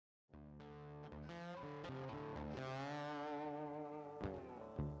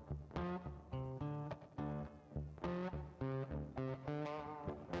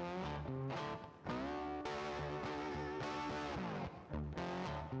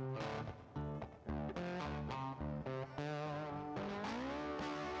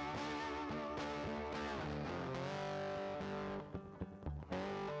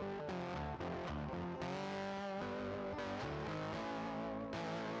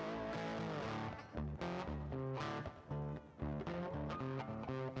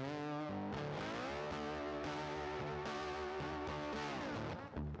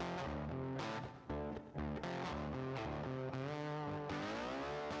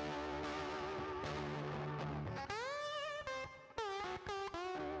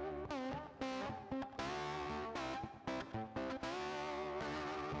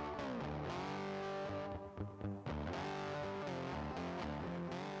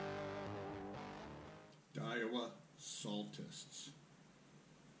Saltists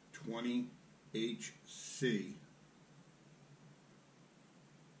 20 HC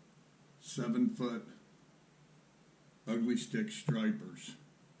 7-foot ugly stick stripers.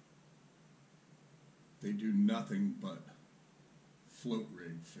 They do nothing but float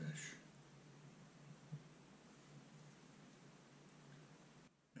rig fish.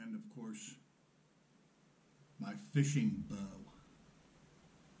 And of course, my fishing bow.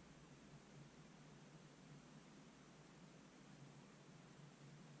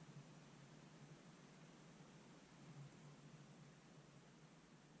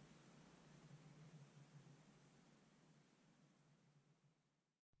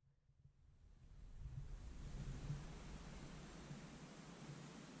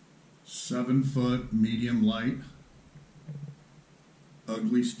 Seven-foot medium light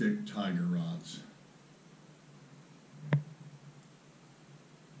ugly stick tiger rods,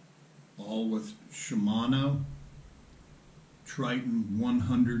 all with Shimano Triton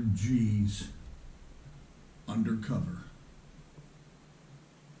 100 Gs undercover.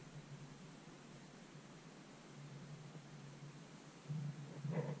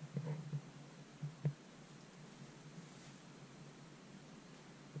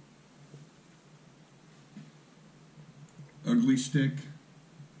 Ugly stick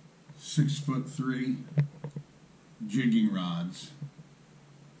 6'3" jigging rods,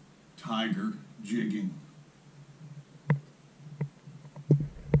 Tiger jigging,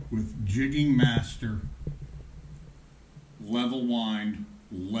 with Jigging Master level wind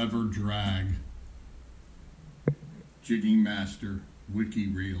lever drag Jigging Master wiki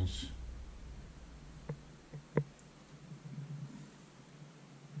reels.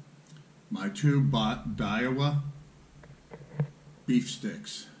 My two Daiwa beef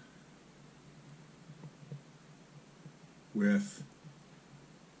sticks with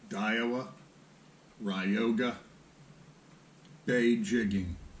Daiwa Ryoga bay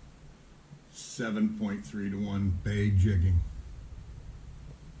jigging, 7.3 to 1 bay jigging.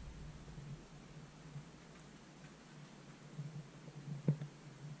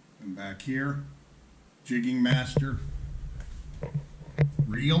 And back here, Jigging Master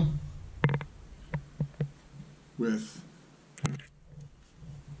reel with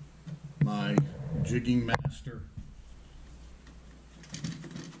my Jigging Master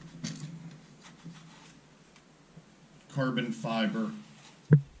carbon fiber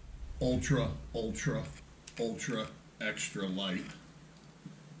ultra extra light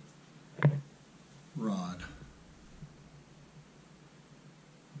rod.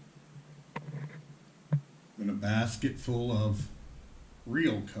 And a basket full of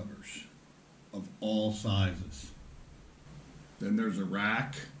reel covers of all sizes. Then there's a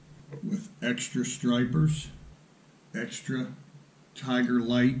rack with extra stripers, extra Tiger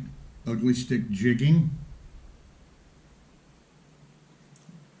Light ugly stick jigging,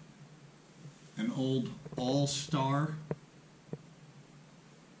 an old All-Star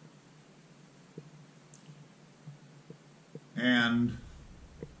and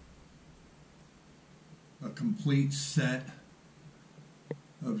a complete set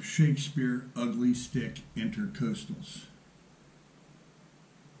of Shakespeare ugly stick intercoastals.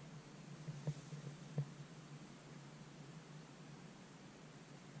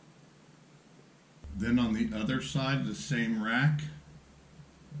 Then on the other side, the same rack,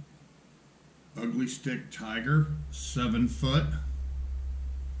 ugly stick Tiger, 7-foot,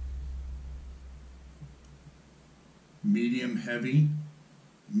 medium heavy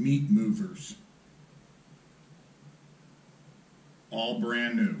meat movers, all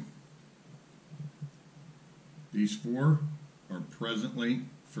brand new. These 4 are presently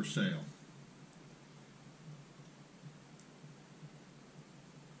for sale.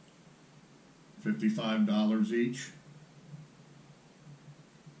 $55 each.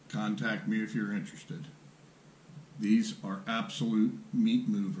 Contact me if you're interested. These are absolute meat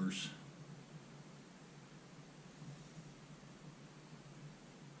movers.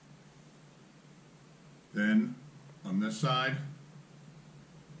 Then on this side,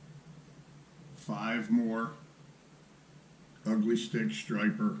 5 more ugly stick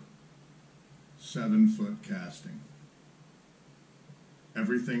striper 7-foot casting.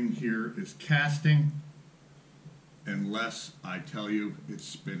 Everything here is casting unless I tell you it's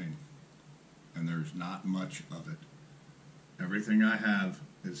spinning, and there's not much of it. Everything I have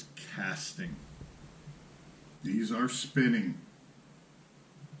is casting. These are spinning.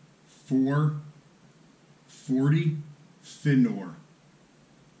 440 Finor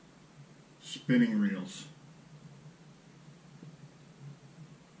spinning reels.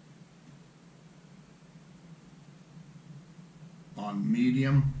 On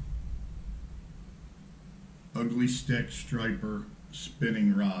medium ugly stick striper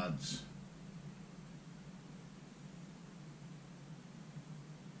spinning rods.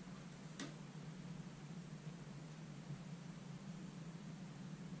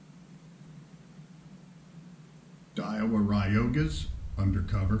 Daiwa Ryogas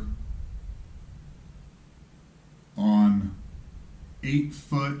undercover on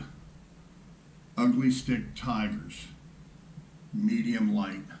 8-foot ugly stick tigers, medium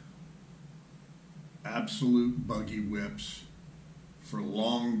light, absolute buggy whips for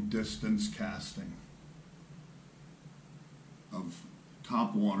long distance casting of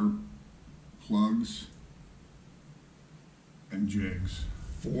top water plugs and jigs.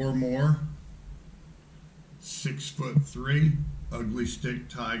 4 more 6'3" ugly stick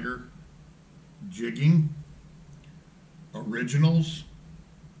tiger jigging originals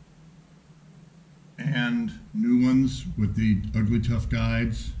and new ones with the ugly tough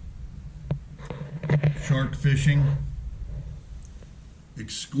guides. Shark fishing,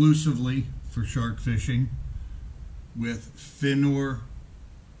 exclusively for shark fishing with Finor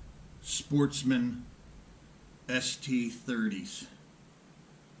Sportsman ST30s.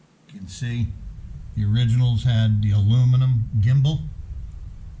 You can see the originals had the aluminum gimbal.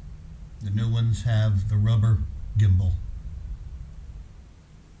 The new ones have the rubber gimbal.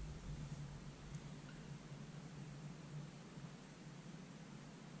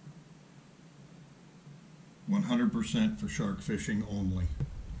 %100% for shark fishing only.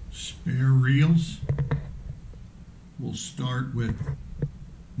 Spare reels. We'll start with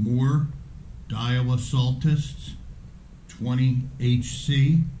more Daiwa Saltists 20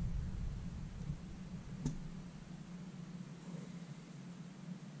 HC.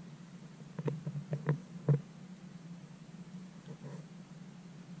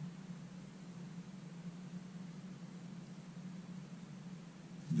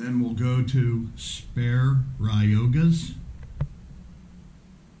 Then we'll go to spare Ryogas.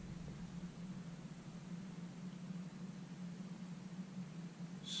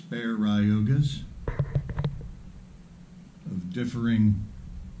 Spare Ryogas of differing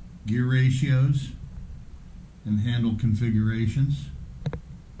gear ratios and handle configurations.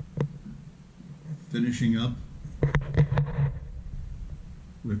 Finishing up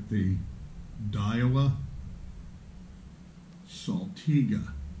with the Daiwa Saltiga.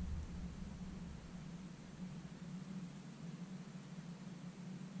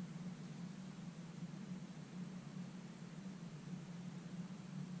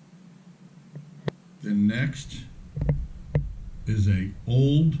 Then next is a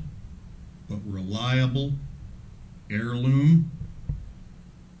old but reliable heirloom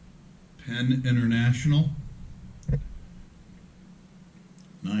Penn International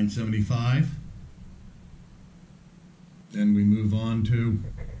 975. Then we move on to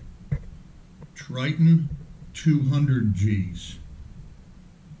Triton 200 Gs,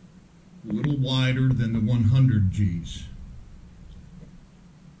 a little wider than the 100 Gs.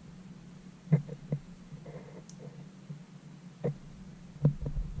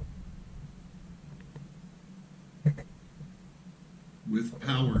 With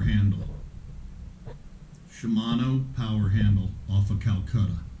power handle, Shimano power handle off of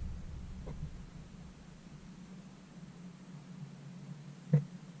Calcutta.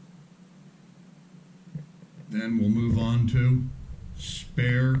 Then we'll move on to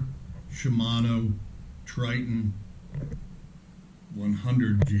spare Shimano Triton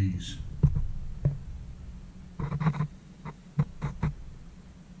 100 Gs.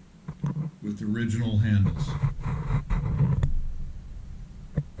 With original handles.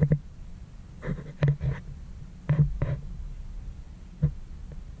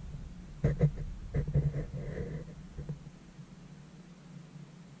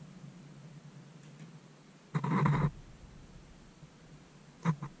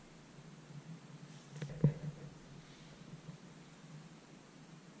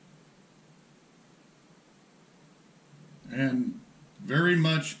 And very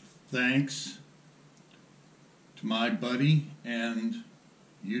much thanks to my buddy and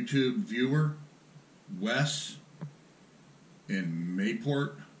YouTube viewer, Wes in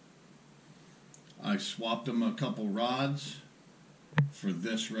Mayport. I swapped him a couple rods for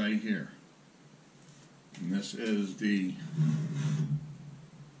this right here. And this is the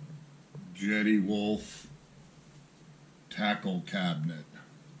Jettywolf tackle cabinet.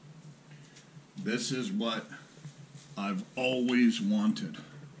 This is what I've always wanted.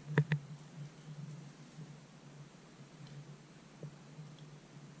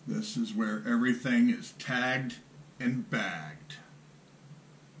 This is where everything is tagged and bagged.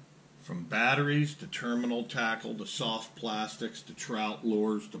 From batteries to terminal tackle to soft plastics to trout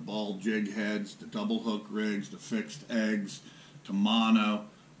lures to ball jig heads to double hook rigs to fixed eggs to mono,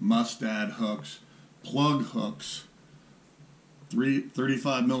 mustad hooks, plug hooks,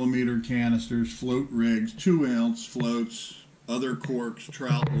 35 millimeter canisters, float rigs, 2-ounce floats, other corks,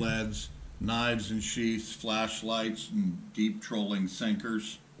 trout leads, knives and sheaths, flashlights, and deep trolling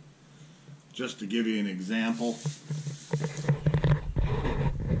sinkers. Just to give you an example,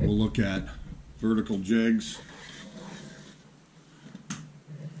 we'll look at vertical jigs.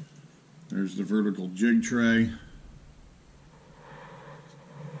 There's the vertical jig tray.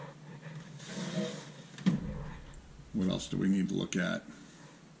 What else do we need to look at?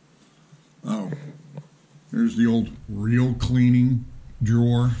 Oh, there's the old reel cleaning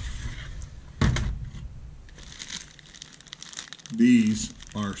drawer. These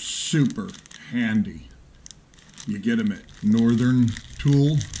are super handy. You get them at Northern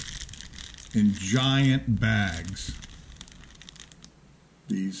Tool in giant bags.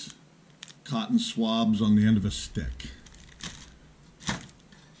 These cotton swabs on the end of a stick.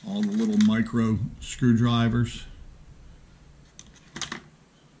 All the little micro screwdrivers.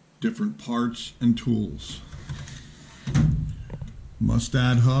 Different parts and tools.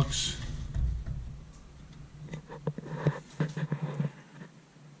 Mustad hooks.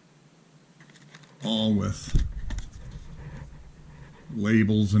 All with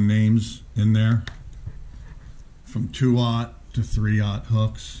labels and names in there. From 2-aught to 3-aught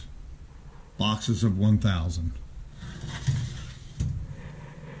hooks. Boxes of 1,000.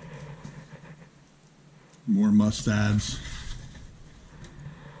 More mustads.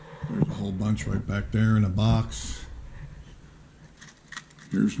 There's a whole bunch right back there in a box.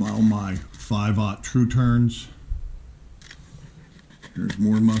 Here's all my 5-aught true turns. Here's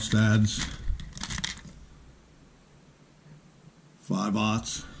more mustads.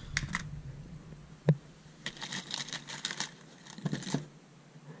 5-aughts.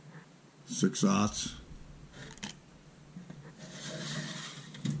 Six-aughts.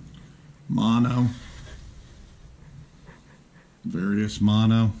 Mono. Various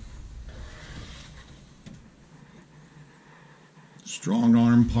mono. Strong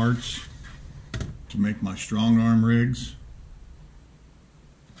arm parts to make my strong arm rigs.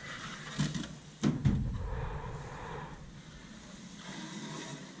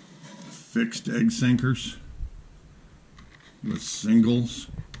 Fixed egg sinkers with singles,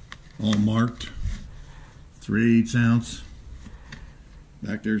 all marked, 3/8 ounce.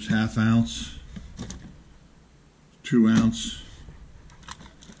 Back there's 1/2 ounce, 2 ounce.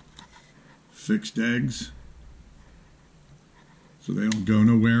 Fixed eggs, so they don't go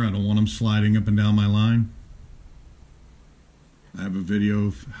nowhere. I don't want them sliding up and down my line. I have a video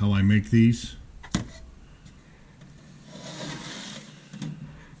of how I make these.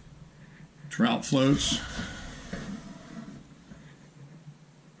 Trout floats,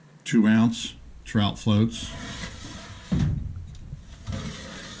 2 ounce trout floats,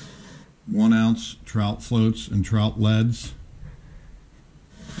 1 ounce trout floats and trout leads.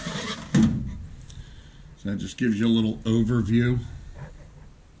 So that just gives you a little overview.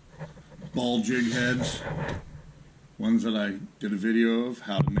 Ball jig heads, ones that I did a video of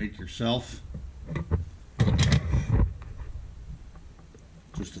how to make yourself.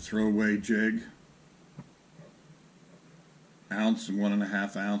 Just a throwaway jig. Ounce and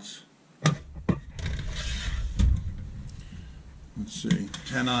 1.5 ounce. Let's see,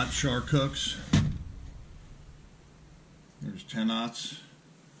 10-aught shark hooks. There's 10-aughts.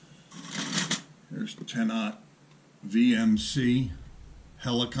 There's 10-aught VMC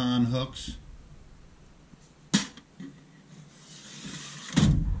Helicon hooks.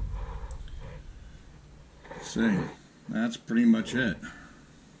 Let's see, that's pretty much it.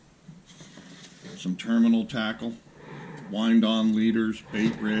 Some terminal tackle, wind-on leaders,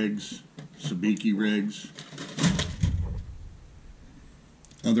 bait rigs, sabiki rigs,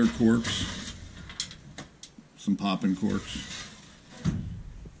 other corks, some popping corks.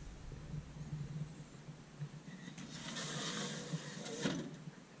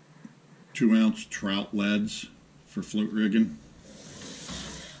 Two-ounce trout leads for float rigging.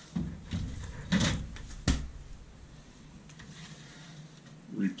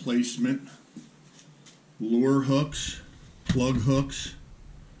 Replacement lure hooks, plug hooks,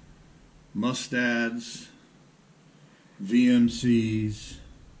 mustads, VMCs,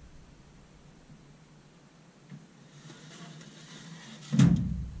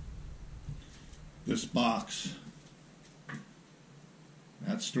 this box,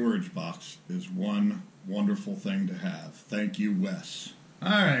 that storage box is one wonderful thing to have. Thank you, Wes.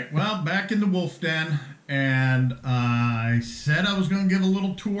 Alright, well, back in the wolf den, and I said I was going to give a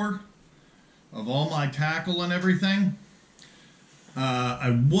little tour of all my tackle and everything.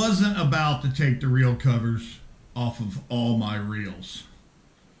 I wasn't about to take the reel covers off of all my reels.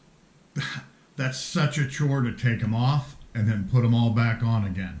 That's such a chore to take them off and then put them all back on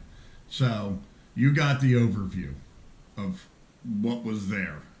again. So you got the overview of what was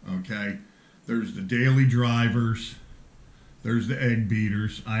there, okay? There's the daily drivers. There's the egg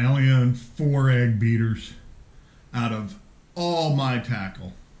beaters. I only own 4 egg beaters out of all my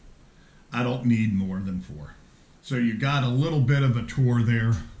tackle. I don't need more than 4. So you got a little bit of a tour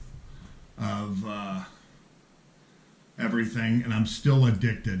there of everything, and I'm still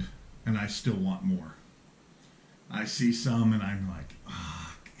addicted, and I still want more. I see some, and I'm like,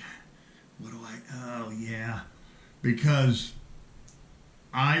 oh, oh yeah. Because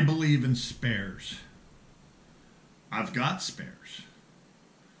I believe in spares. I've got spares.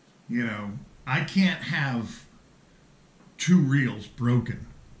 You know, I can't have 2 reels broken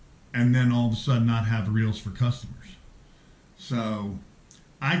and then all of a sudden not have reels for customers. So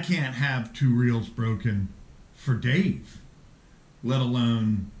I can't have 2 reels broken for Dave, let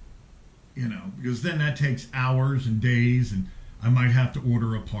alone, you know, because then that takes hours and days and I might have to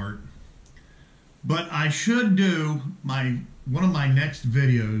order a part. But I should do one of my next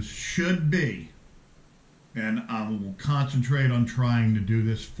videos should be, and I will concentrate on trying to do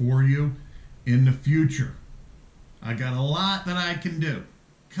this for you in the future. I got a lot that I can do.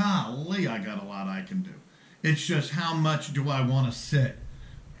 Golly, I got a lot I can do. It's just how much do I want to sit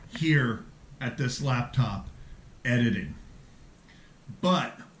here at this laptop editing.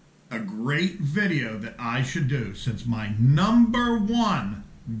 But a great video that I should do, since my #1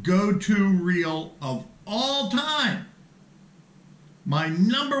 go-to reel of all time, my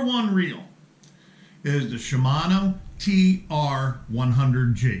 #1 reel is the Shimano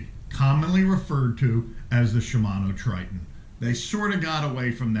TR100G, commonly referred to as the Shimano Triton. They sort of got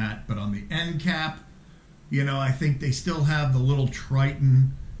away from that, but on the end cap, you know, I think they still have the little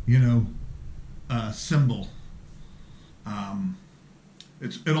Triton, you know, symbol.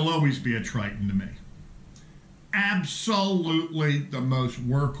 It'll always be a Triton to me. Absolutely the most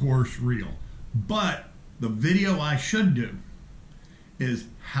workhorse reel. But the video I should do is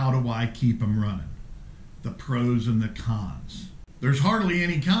how do I keep them running? The pros and the cons. There's hardly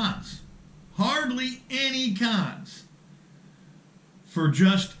any cons. Hardly any cons for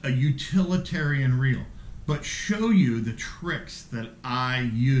just a utilitarian reel, but show you the tricks that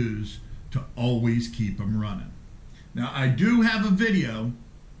I use to always keep them running. Now, I do have a video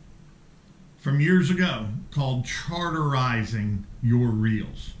from years ago called Charterizing Your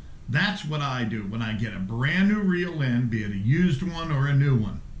Reels. That's what I do when I get a brand new reel in, be it a used one or a new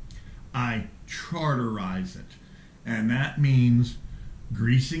one. I charterize it, and that means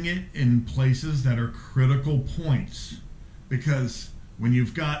greasing it in places that are critical points, because when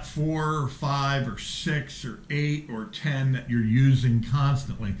you've got 4 or 5 or 6 or 8 or 10 that you're using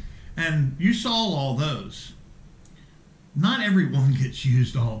constantly, and you saw all those, not every one gets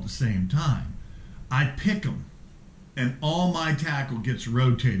used all at the same time. I pick them, and all my tackle gets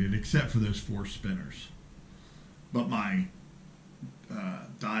rotated except for those 4 spinners. But my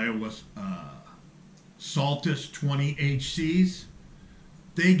Daiwa Saltus 20 HCs,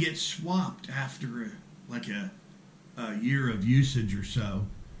 they get swapped after like a year of usage or so,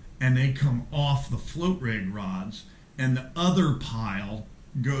 and they come off the float rig rods, and the other pile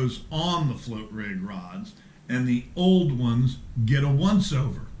goes on the float rig rods, and the old ones get a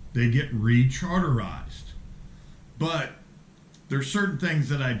once-over. They get re-charterized. But there's certain things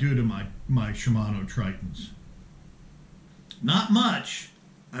that I do to my Shimano Tritons. Not much.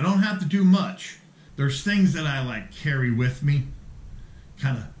 I don't have to do much. There's things that I like carry with me,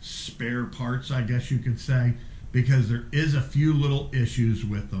 kind of spare parts, I guess you could say, because there is a few little issues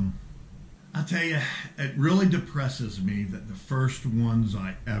with them. I'll tell you, it really depresses me that the first ones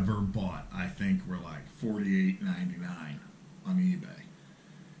I ever bought, I think, were like $48.99 on eBay.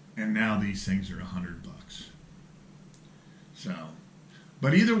 And now these things are $100. So,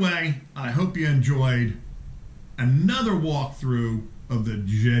 but either way, I hope you enjoyed another walkthrough of the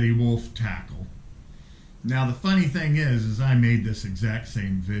Jettywolf tackle. Now, the funny thing is I made this exact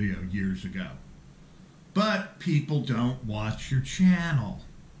same video years ago. But people don't watch your channel.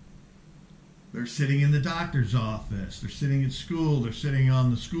 They're sitting in the doctor's office, they're sitting at school, they're sitting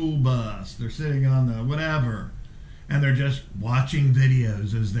on the school bus, they're sitting on the whatever, and they're just watching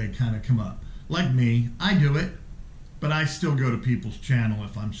videos as they kind of come up. Like me, I do it, but I still go to people's channel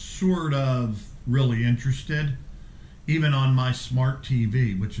if I'm sort of really interested. Even on my smart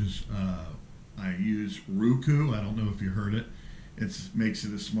TV, which is, I use Roku, I don't know if you heard it. It makes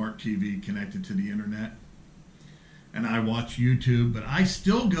it a smart TV connected to the internet. And I watch YouTube, but I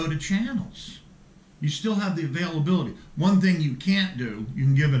still go to channels. You still have the availability. One thing you can't do, you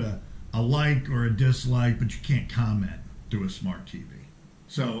can give it a like or a dislike, but you can't comment through a smart TV.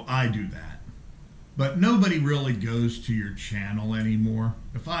 So I do that. But nobody really goes to your channel anymore.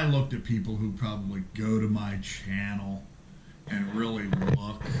 If I looked at people who probably go to my channel and really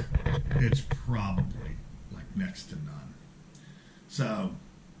look, it's probably like next to none. So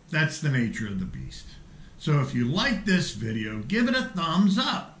that's the nature of the beast. So if you like this video, give it a thumbs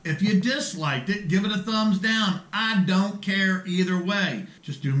up. If you disliked it, give it a thumbs down. I don't care either way.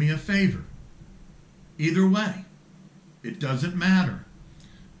 Just do me a favor. Either way, it doesn't matter.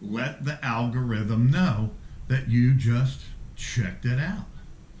 Let the algorithm know that you just checked it out.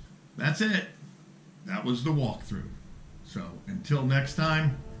 That's it. That was the walkthrough. So until next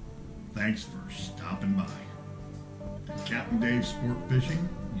time, thanks for stopping by. The Captain Dave Sport Fishing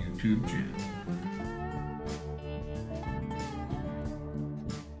YouTube channel.